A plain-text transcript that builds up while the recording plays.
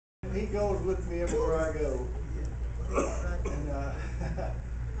He goes with me everywhere I go. And I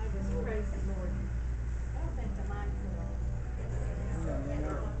just praise the Lord. I don't think the mic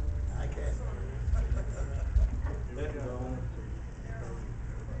will. I can't.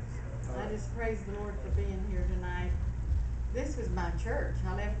 I just praise the Lord for being here tonight. This was my church.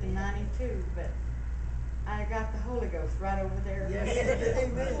 I left in '92, but I got the Holy Ghost right over there. Yes,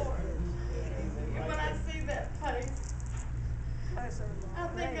 amen. And when I see that place, I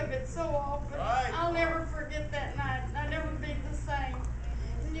think of it so often. Right. I'll never forget that night. I'll never be the same.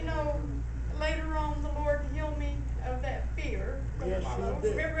 And you know, later on, the Lord healed me of that fear. Yes, He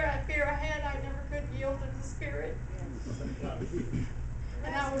did. Remember that fear I had? I never could yield to the Spirit.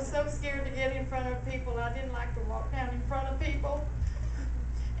 And I was so scared to get in front of people. I didn't like to walk down in front of people.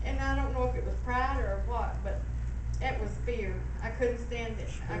 And I don't know if it was pride or what, but it was fear. I couldn't stand it.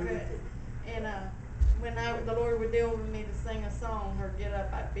 I couldn't. And when the Lord would deal with me to sing a song or get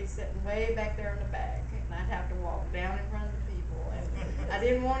up, I'd be sitting way back there in the back, and I'd have to walk down in front of the people. And I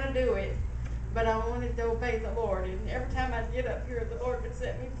didn't want to do it, but I wanted to obey the Lord. And every time I'd get up here, the Lord would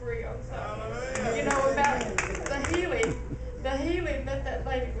set me free on something. You know, about the healing that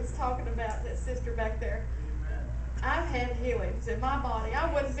lady was talking about, that sister back there. I've had healings in my body.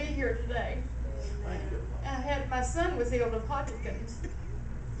 I wouldn't be here today. My son was healed of Hodgkin's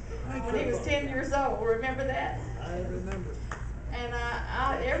when he was 10 years old. Remember that? I remember. And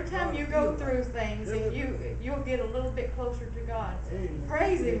every time you go through things, and you'll get a little bit closer to God.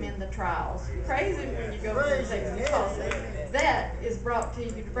 Praise Him in the trials. Praise Him when you go through things, because that is brought to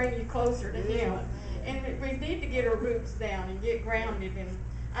you to bring you closer to Him. And we need to get our roots down and get grounded. And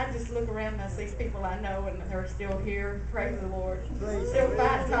I just look around and I see people I know, and they're still here. Praise the Lord. Still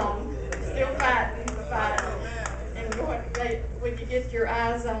fighting on. Still fighting the fight. And when you get your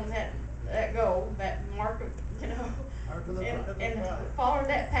eyes on that goal, that mark of, you know, and follow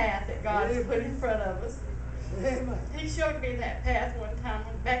that path that God has put in front of us. He showed me that path one time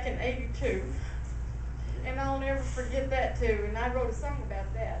back in '82. And I'll never forget that too. And I wrote a song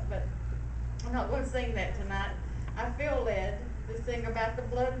about that, but I'm not going to sing that tonight. I feel led to sing about the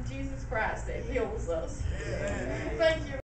blood of Jesus Christ that heals us. Thank you.